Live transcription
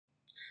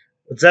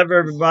What's up,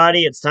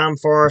 everybody? It's time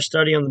for our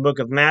study on the book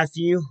of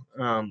Matthew.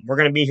 We're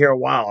going to be here a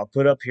while. I'll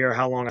put up here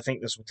how long I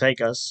think this will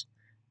take us.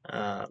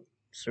 Uh,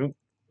 so,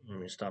 let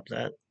me stop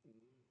that.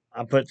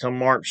 I put till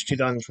March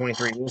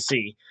 2023. We'll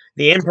see.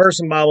 The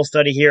in-person Bible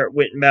study here at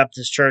Witten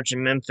Baptist Church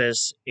in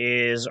Memphis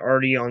is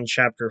already on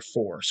chapter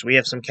 4, so we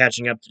have some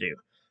catching up to do.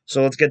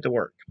 So let's get to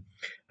work.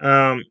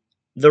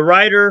 The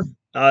writer,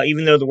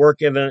 even though the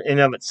work in and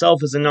of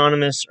itself is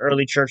anonymous,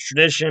 early church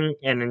tradition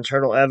and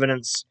internal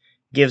evidence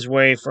gives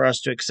way for us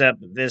to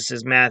accept that this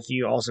is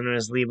Matthew, also known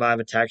as Levi,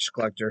 the tax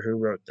collector, who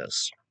wrote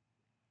this.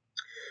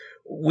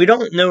 We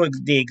don't know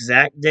the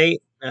exact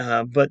date,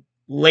 but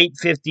late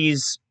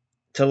 50s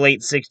to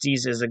late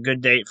 60s is a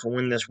good date for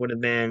when this would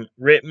have been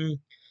written.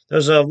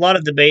 There's a lot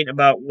of debate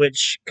about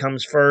which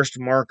comes first,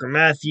 Mark or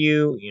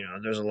Matthew.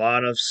 There's a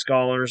lot of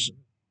scholars,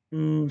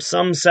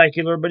 some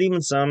secular, but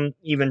even some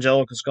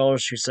evangelical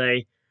scholars who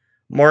say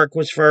Mark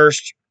was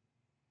first,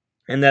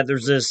 and that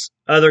there's this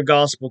other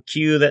gospel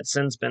Q that's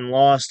since been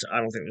lost. I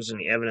don't think there's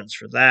any evidence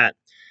for that.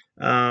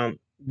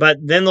 But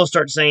then they'll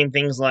start saying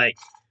things like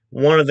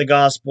one of the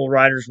gospel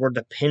writers were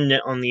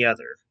dependent on the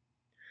other.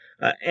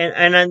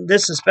 And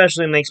this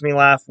especially makes me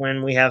laugh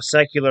when we have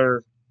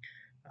secular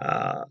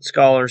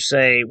scholars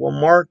say, well,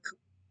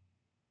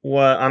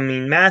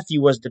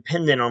 Matthew was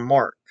dependent on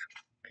Mark.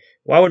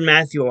 Why would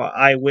Matthew, an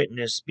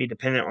eyewitness, be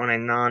dependent on a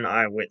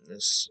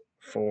non-eyewitness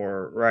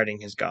for writing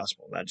his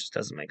gospel? That just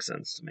doesn't make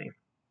sense to me.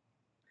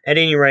 At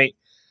any rate,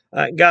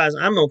 guys,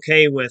 I'm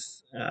okay with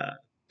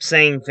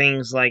saying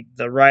things like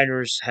the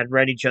writers had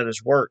read each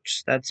other's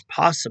works. That's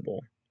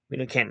possible.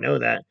 We can't know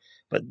that.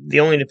 But the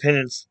only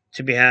dependence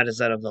to be had is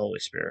that of the Holy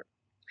Spirit.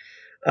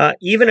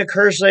 Even a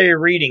cursory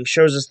reading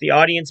shows us the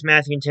audience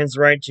Matthew intends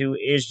to write to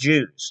is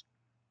Jews.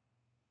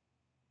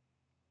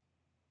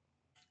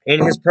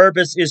 And his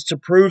purpose is to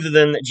prove to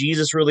them that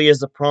Jesus really is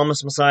the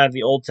promised Messiah of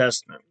the Old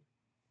Testament.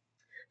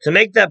 To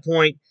make that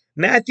point,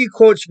 Matthew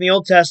quotes from the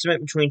Old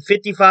Testament between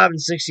 55 and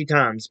 60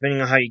 times,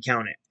 depending on how you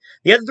count it.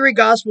 The other three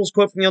Gospels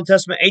quote from the Old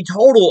Testament a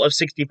total of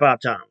 65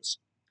 times.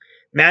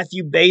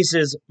 Matthew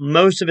bases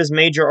most of his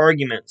major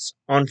arguments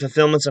on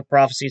fulfillments of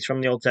prophecies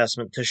from the Old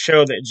Testament to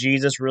show that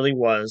Jesus really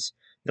was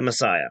the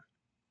Messiah.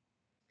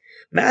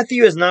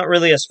 Matthew is not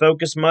really as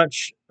focused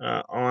much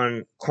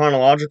on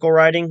chronological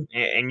writing,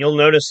 and you'll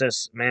notice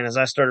this, man, as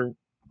I started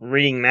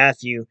reading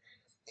Matthew.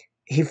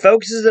 He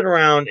focuses it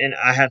around, and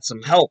I had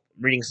some help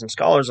reading some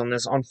scholars on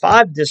this, on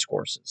 5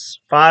 discourses,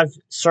 5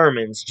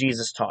 sermons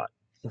Jesus taught,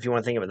 if you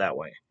want to think of it that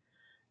way.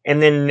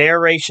 And then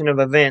narration of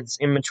events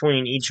in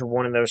between each of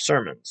one of those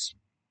sermons.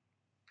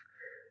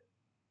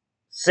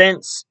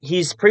 Since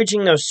he's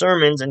preaching those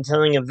sermons and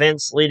telling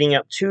events leading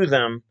up to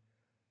them,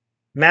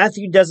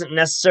 Matthew doesn't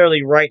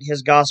necessarily write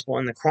his gospel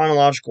in the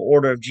chronological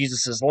order of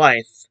Jesus'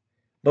 life,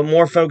 but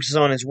more focuses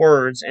on his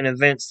words and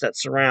events that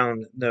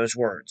surround those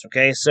words.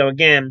 Okay, so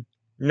again,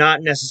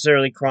 not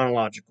necessarily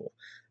chronological.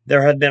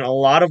 There had been a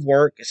lot of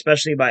work,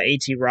 especially by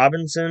A.T.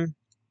 Robinson,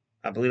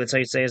 I believe that's how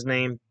you say his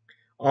name,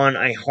 on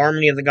a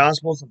harmony of the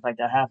Gospels. In fact,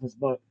 I have his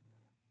book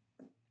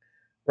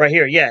right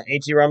here. Yeah,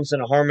 A.T.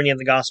 Robinson, A Harmony of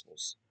the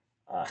Gospels.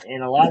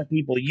 And a lot of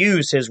people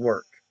use his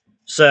work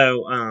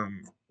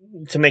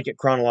to make it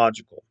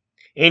chronological.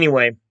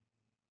 Anyway,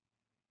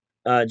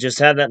 just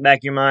have that back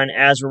in your mind.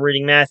 As we're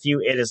reading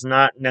Matthew, it is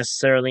not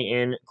necessarily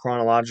in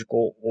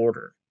chronological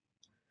order.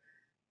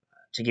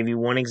 To give you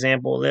one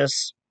example of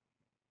this,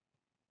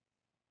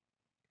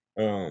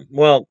 or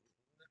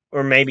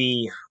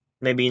maybe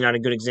not a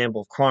good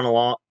example of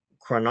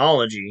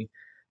chronology,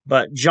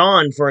 but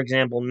John, for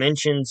example,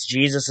 mentions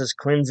Jesus'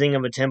 cleansing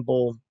of a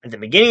temple at the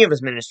beginning of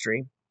his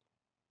ministry,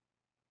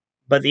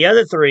 but the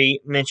other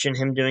 3 mention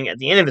him doing it at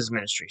the end of his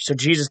ministry. So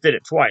Jesus did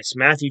it twice.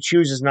 Matthew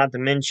chooses not to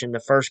mention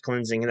the first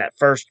cleansing in that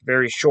first,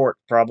 very short,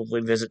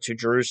 probably, visit to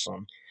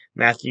Jerusalem.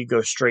 Matthew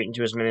goes straight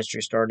into his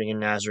ministry starting in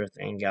Nazareth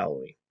and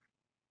Galilee.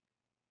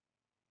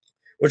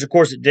 Which, of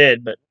course, it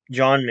did, but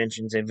John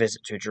mentions a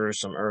visit to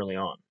Jerusalem early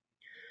on.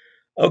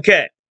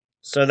 Okay,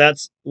 so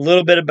that's a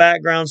little bit of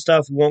background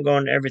stuff. We won't go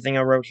into everything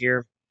I wrote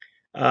here.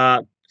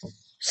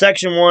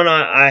 Section 1,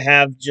 I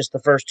have just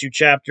the first 2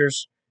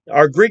 chapters.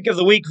 Our Greek of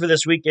the week for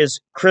this week is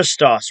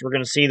Christos. We're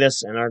going to see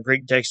this in our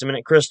Greek text in a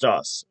minute.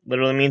 Christos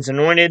literally means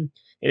anointed.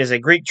 It is a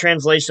Greek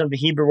translation of the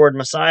Hebrew word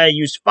Messiah,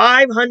 used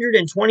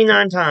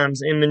 529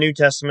 times in the New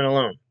Testament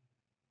alone.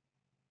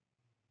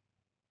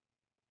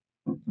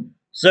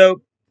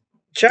 So,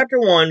 chapter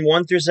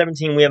 1 through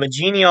 17, we have a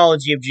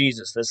genealogy of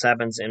Jesus. This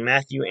happens in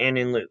Matthew and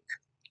in Luke.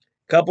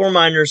 Couple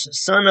reminders,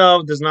 son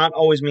of does not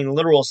always mean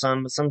literal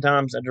son, but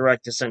sometimes a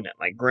direct descendant,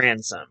 like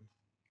grandson.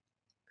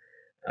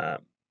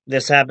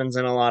 This happens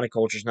in a lot of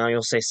cultures. Now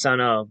you'll say son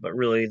of, but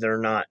really they're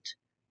not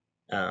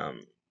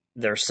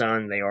their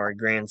son, they are a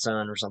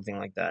grandson or something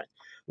like that.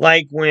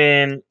 Like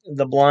when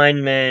the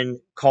blind men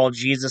call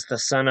Jesus the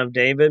son of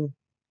David,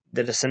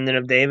 the descendant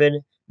of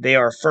David, they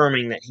are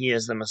affirming that he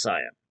is the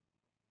Messiah.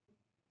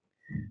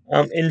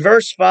 In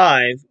verse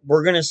 5,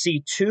 we're going to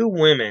see 2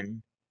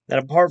 women that,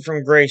 apart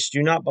from grace,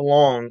 do not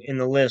belong in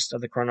the list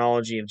of the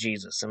chronology of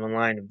Jesus in the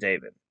line of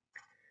David.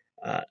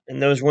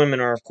 And those women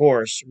are, of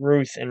course,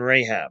 Ruth and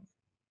Rahab.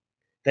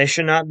 They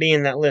should not be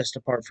in that list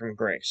apart from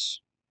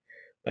grace.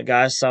 But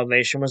God's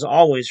salvation was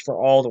always for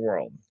all the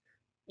world.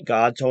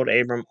 God told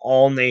Abram,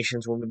 all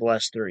nations will be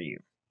blessed through you.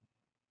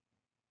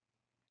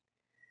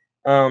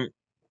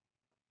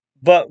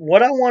 But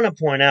what I want to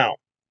point out,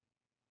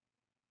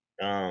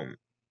 and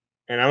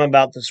I'm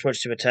about to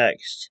switch to a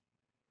text,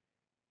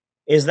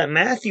 is that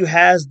Matthew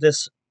has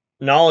this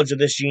knowledge of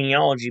this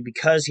genealogy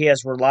because he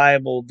has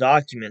reliable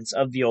documents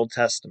of the Old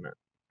Testament.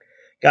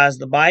 Guys,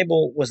 the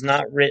Bible was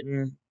not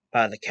written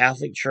by the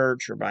Catholic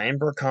Church or by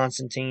Emperor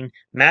Constantine.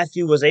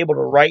 Matthew was able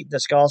to write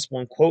this gospel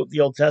and quote the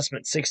Old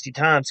Testament 60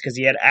 times because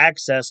he had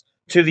access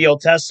to the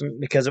Old Testament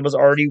because it was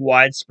already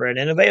widespread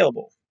and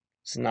available.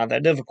 It's not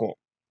that difficult.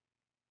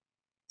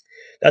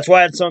 That's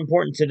why it's so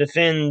important to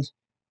defend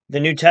the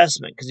New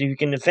Testament, because if you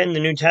can defend the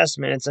New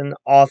Testament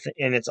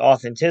in its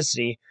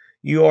authenticity,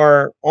 you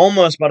are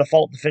almost by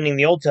default defending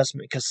the Old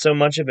Testament because so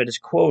much of it is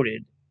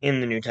quoted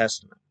in the New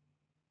Testament.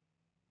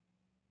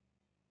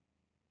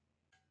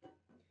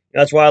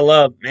 That's why I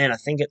love, man, I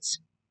think it's,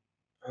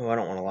 I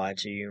don't want to lie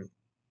to you.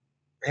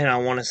 Man, I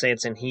want to say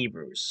it's in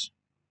Hebrews,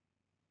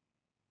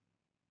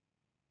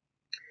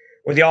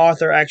 where the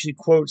author actually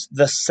quotes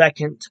the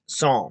second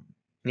psalm.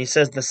 And he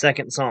says the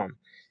second psalm,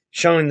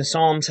 showing the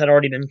psalms had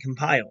already been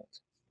compiled.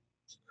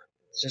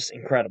 It's just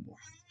incredible.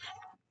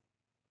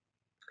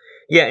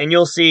 Yeah, and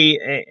you'll see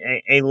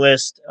a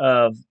list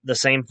of the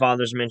same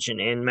fathers mentioned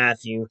in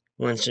Matthew,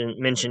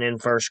 mentioned in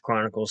 1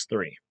 Chronicles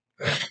 3.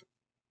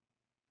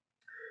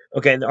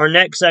 Okay, our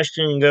next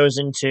section goes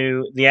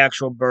into the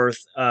actual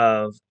birth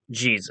of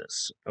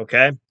Jesus.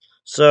 Okay,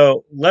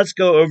 so let's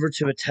go over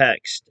to a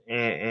text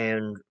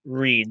and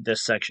read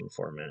this section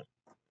for a minute.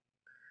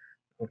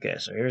 Okay,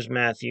 so here's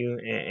Matthew,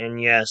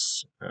 and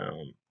yes,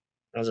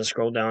 as I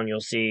scroll down, you'll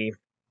see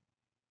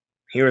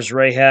here's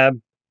Rahab,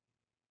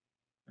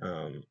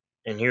 and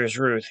here's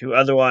Ruth, who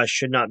otherwise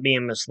should not be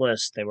in this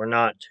list. They were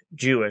not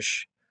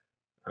Jewish.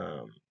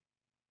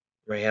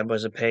 Rahab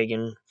was a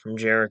pagan from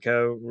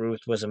Jericho. Ruth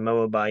was a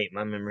Moabite.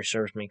 My memory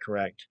serves me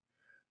correct.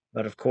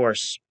 But of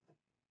course,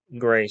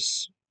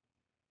 grace.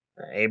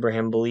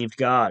 Abraham believed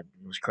God.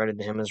 It was credited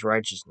to him as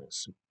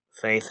righteousness.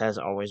 Faith has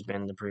always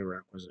been the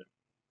prerequisite.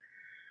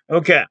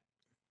 Okay.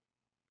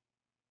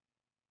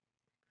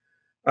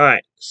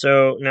 Alright,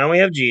 so now we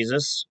have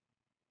Jesus.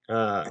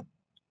 The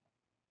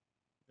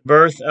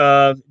birth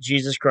of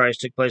Jesus Christ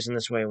took place in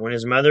this way. When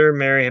his mother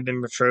Mary had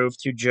been betrothed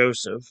to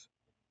Joseph,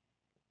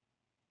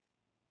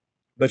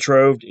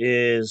 betrothed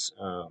is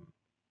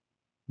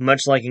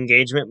much like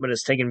engagement, but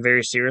it's taken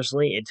very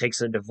seriously. It takes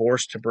a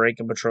divorce to break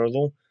a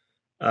betrothal.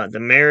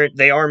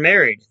 They are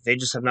married. They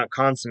just have not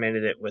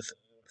consummated it with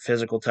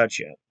physical touch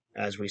yet.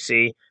 As we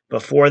see,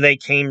 before they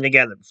came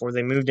together, before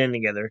they moved in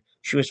together,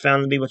 she was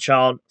found to be with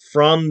child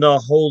from the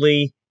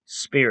Holy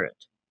Spirit.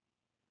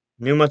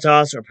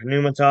 Pneumatos or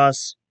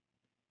pneumatos,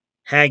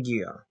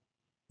 hagia,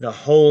 the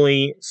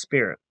Holy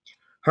Spirit.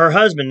 Her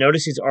husband,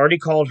 notice he's already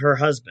called her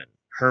husband,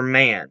 her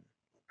man.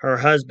 Her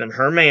husband,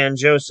 her man,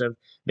 Joseph,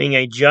 being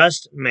a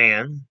just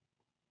man,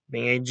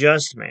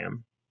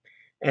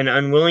 and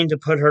unwilling to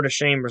put her to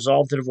shame,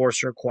 resolved to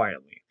divorce her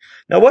quietly.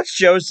 Now, what's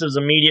Joseph's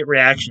immediate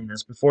reaction to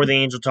this before the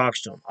angel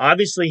talks to him?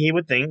 Obviously, he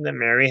would think that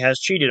Mary has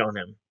cheated on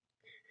him.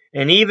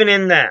 And even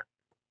in that,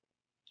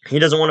 he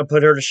doesn't want to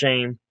put her to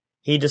shame.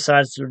 He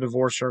decides to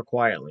divorce her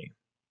quietly.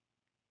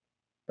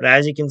 But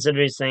as he considers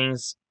these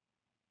things,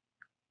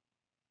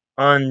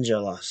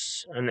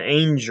 Angelus, an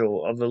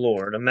angel of the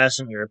Lord, a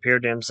messenger,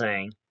 appeared to him,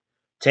 saying,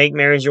 Take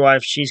Mary as your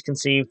wife. She's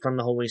conceived from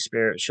the Holy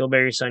Spirit. She'll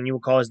bear your son. You will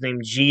call his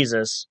name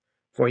Jesus,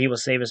 for he will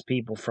save his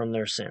people from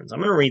their sins. I'm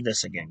going to read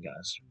this again,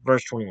 guys.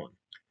 Verse 21.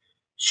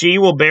 She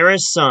will bear a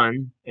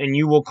son, and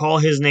you will call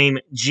his name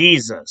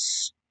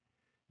Jesus.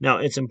 Now,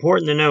 it's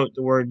important to note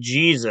the word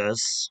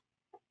Jesus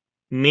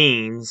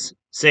means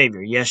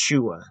Savior,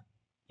 Yeshua.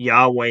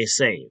 Yahweh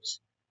saves.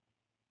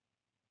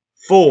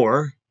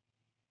 For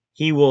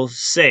he will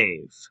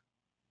save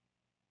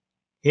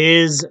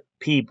his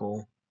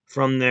people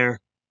from their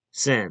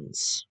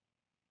sins.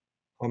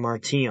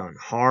 Harmation.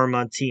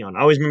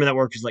 I always remember that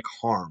word because like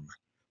harm.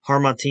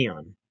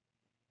 Harmation.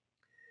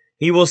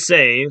 He will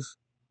save,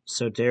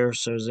 soter,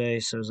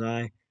 soze,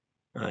 sozai.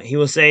 He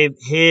will save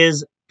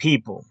his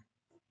people.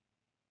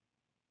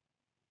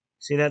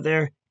 See that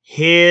there?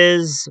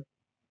 His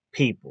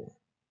people.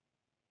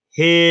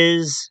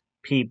 His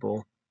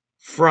people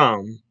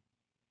from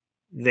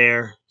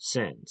their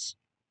sins.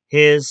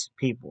 His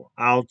people.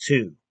 I'll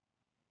too.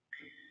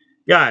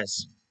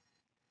 Guys,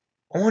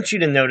 I want you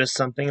to notice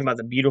something about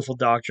the beautiful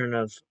doctrine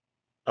of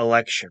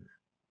election.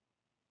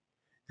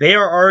 They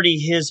are already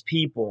his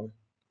people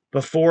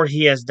before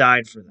he has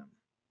died for them.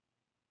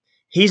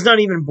 He's not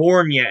even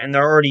born yet, and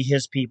they're already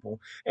his people.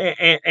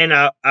 And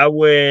I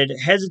would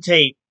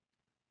hesitate.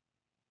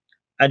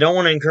 I don't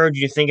want to encourage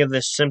you to think of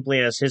this simply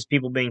as his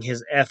people being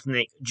his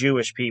ethnic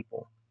Jewish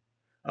people.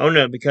 Oh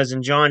no, because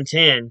in John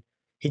 10,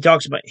 he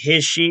talks about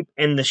his sheep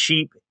and his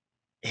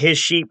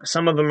sheep,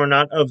 some of them are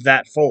not of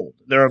that fold.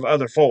 They're of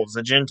other folds,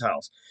 the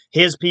Gentiles.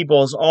 His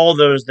people is all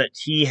those that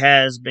he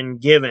has been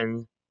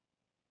given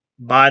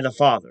by the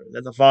Father,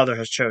 that the Father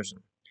has chosen.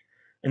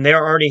 And they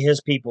are already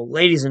his people.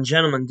 Ladies and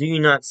gentlemen, do you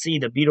not see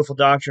the beautiful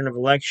doctrine of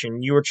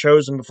election? You were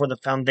chosen before the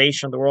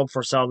foundation of the world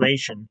for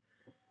salvation.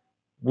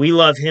 We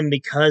love him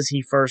because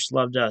he first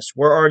loved us.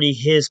 We're already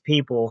his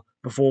people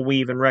before we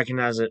even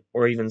recognize it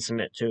or even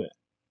submit to it.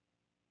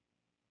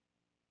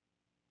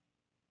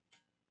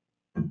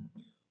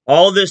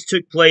 All this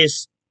took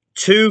place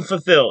to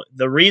fulfill.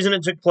 The reason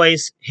it took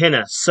place,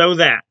 henna, so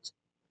that,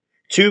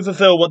 to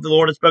fulfill what the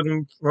Lord had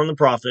spoken from the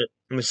prophet.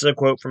 And this is a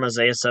quote from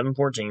Isaiah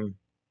 7:14.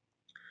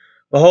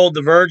 Behold,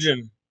 the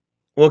virgin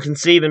will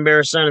conceive and bear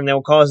a son, and they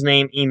will call his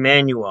name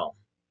Emmanuel,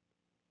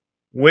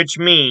 which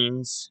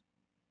means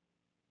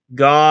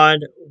God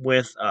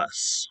with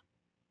us.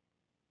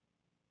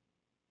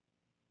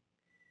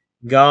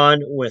 God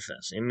with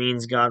us. It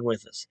means God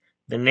with us.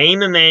 The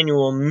name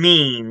Emmanuel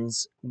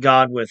means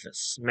God with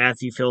us.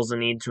 Matthew feels the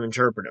need to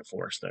interpret it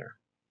for us there.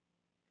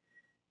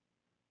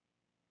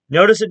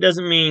 Notice it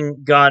doesn't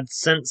mean God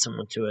sent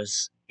someone to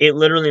us. It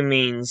literally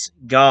means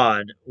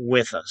God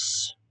with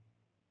us.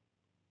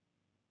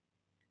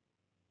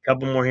 A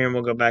couple more here and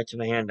we'll go back to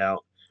the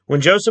handout.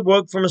 When Joseph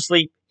woke from his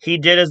sleep, he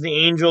did as the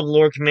angel of the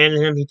Lord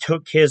commanded him. He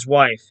took his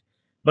wife.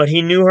 But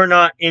he knew her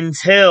not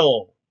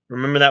until,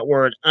 remember that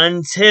word,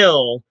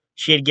 until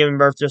she had given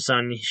birth to a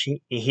son.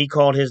 He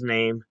called his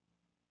name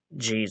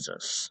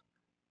Jesus.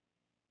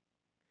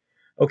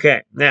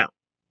 Okay, now,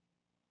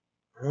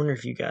 I wonder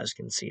if you guys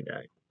can see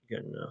that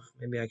good enough.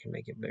 Maybe I can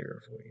make it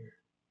bigger for you.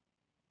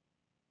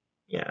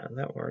 Yeah,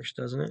 that works,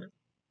 doesn't it?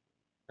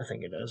 I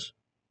think it does.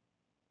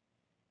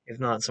 If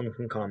not, someone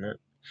can comment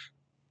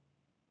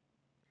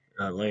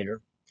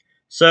later.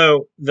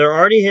 So, they're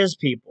already his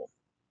people.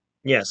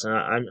 Yes,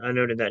 I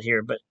noted that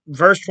here. But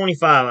verse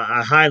 25,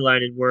 I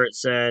highlighted where it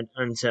said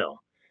until.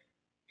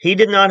 He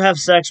did not have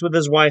sex with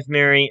his wife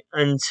Mary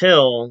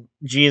until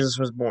Jesus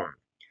was born.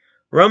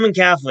 Roman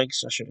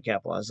Catholics, I should have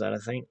capitalized that, I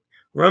think.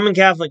 Roman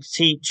Catholics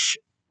teach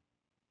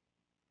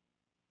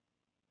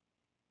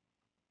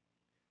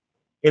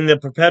in the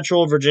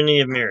perpetual virginity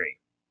of Mary,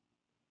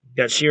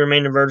 that she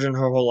remained a virgin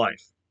her whole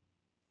life.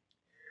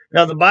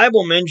 Now, the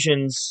Bible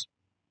mentions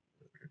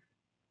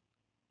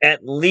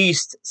at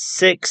least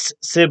 6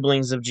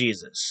 siblings of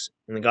Jesus.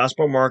 In the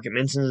Gospel of Mark, it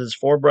mentions his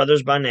 4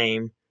 brothers by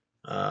name.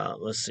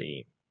 Let's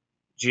see.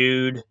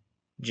 Jude,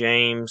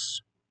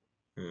 James.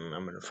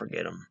 I'm going to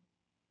forget them.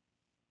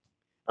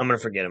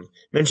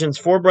 Mentions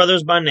 4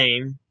 brothers by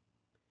name.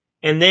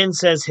 And then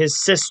says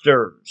his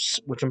sisters,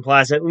 which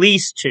implies at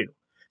least 2.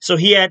 So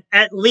he had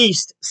at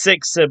least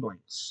 6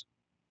 siblings.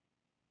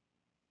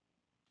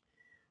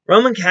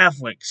 Roman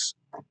Catholics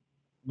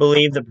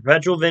believe the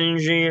perpetual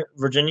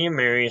virginity of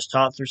Mary is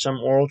taught through some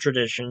oral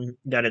tradition,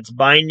 that it's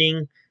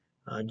binding,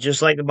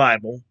 just like the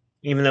Bible,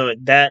 even though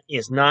that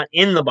is not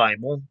in the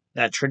Bible.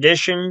 That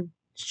tradition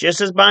is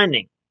just as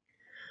binding.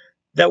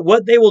 That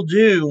what they will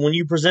do when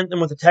you present them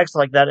with a text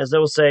like that is they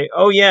will say,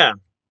 oh yeah,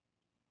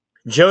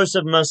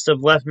 Joseph must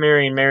have left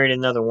Mary and married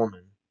another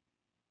woman.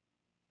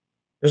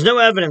 There's no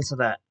evidence of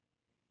that.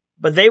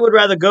 But they would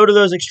rather go to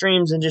those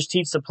extremes and just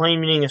teach the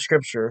plain meaning of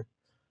Scripture.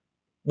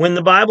 When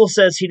the Bible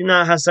says he did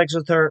not have sex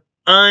with her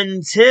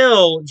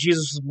until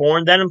Jesus was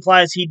born, that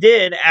implies he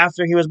did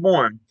after he was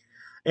born.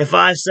 If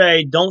I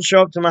say, don't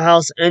show up to my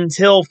house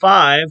until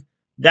 5,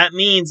 that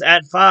means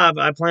at 5,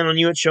 I plan on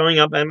you showing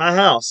up at my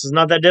house. It's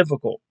not that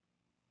difficult.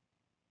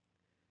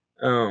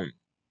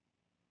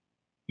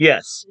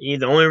 Yes,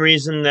 the only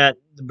reason that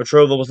the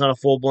betrothal was not a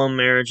full-blown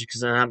marriage is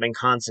because it had not been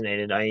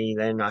consummated, i.e.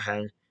 they had not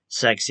had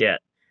sex yet.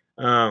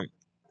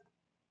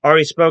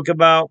 Already spoke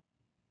about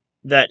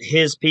that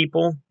his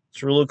people,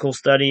 it's a really cool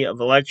study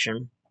of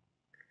election.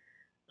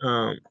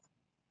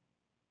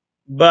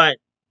 But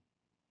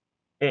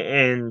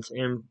and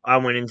I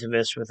went into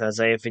this with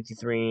Isaiah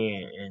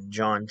 53 and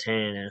John 10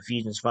 and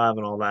Ephesians 5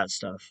 and all that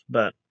stuff.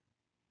 But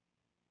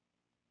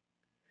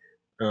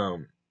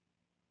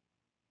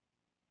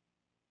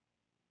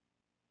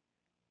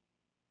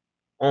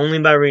only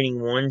by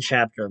reading one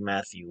chapter of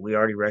Matthew, we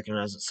already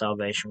recognize that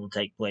salvation will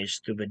take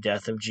place through the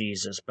death of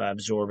Jesus by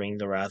absorbing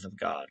the wrath of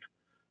God,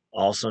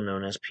 also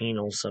known as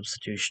penal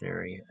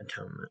substitutionary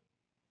atonement.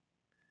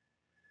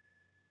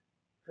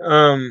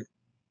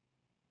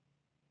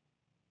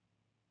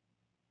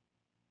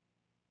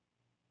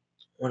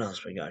 What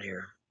else we got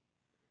here?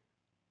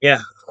 Yeah,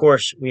 of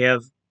course, we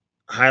have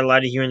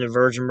highlighted here in the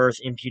virgin birth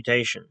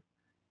imputation.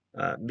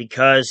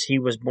 Because he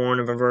was born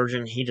of a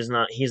virgin, he is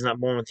not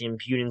born with the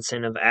imputed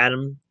sin of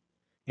Adam.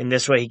 In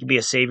this way, he could be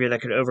a savior that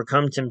could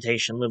overcome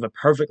temptation, live a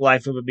perfect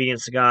life of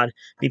obedience to God,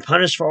 be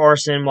punished for our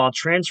sin while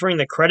transferring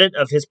the credit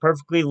of his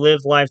perfectly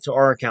lived life to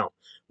our account.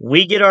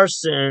 He gets our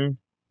sin,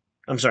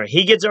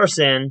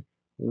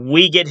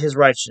 we get his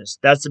righteousness.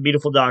 That's the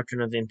beautiful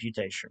doctrine of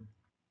imputation.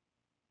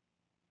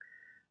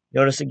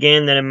 Notice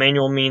again that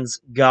Emmanuel means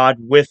God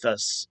with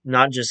us,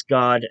 not just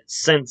God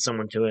sent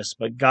someone to us,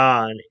 but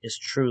God is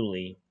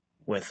truly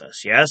with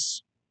us.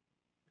 Yes?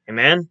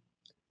 Amen?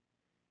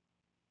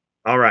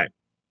 All right.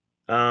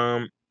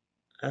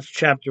 That's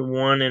chapter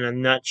 1 in a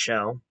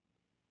nutshell.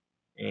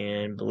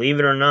 And believe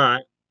it or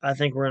not, I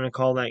think we're going to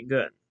call that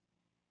good.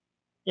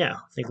 Yeah,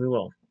 I think we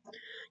will.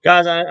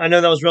 Guys, I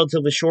know that was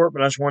relatively short,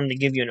 but I just wanted to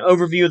give you an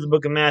overview of the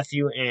book of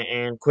Matthew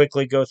and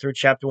quickly go through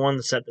chapter 1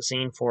 to set the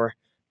scene for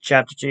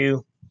chapter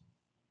 2.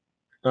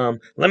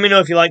 Let me know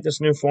if you like this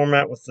new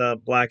format with the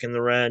black and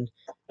the red.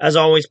 As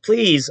always,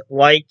 please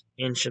like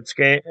and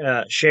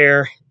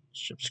share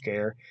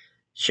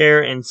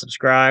and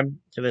subscribe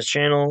to this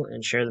channel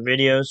and share the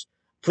videos.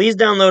 Please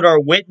download our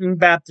Witten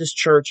Baptist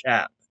Church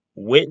app.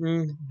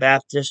 Witten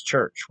Baptist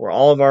Church, where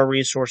all of our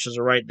resources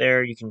are right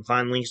there. You can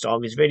find links to all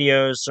these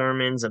videos,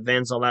 sermons,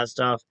 events, all that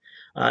stuff.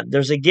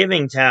 There's a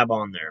giving tab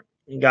on there.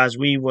 Guys,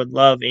 we would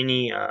love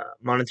any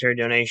monetary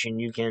donation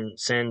you can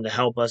send to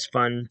help us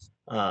fund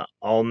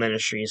all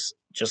ministries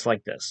just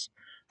like this.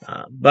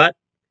 But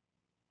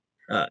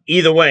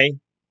either way,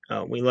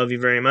 we love you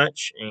very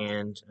much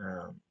and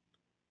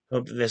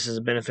hope that this is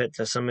a benefit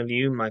to some of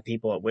you, my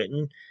people at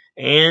Witten,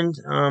 and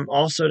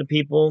also to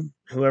people,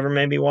 whoever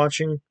may be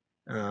watching.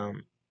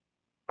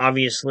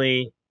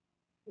 Obviously,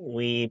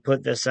 we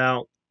put this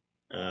out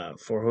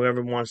for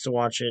whoever wants to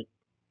watch it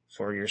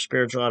for your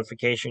spiritual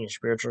edification, your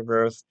spiritual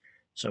growth.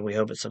 So we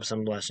hope it's of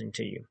some blessing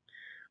to you.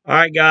 All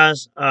right,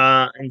 guys.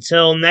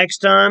 Until next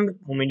time,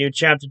 when we do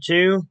chapter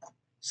 2,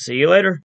 see you later.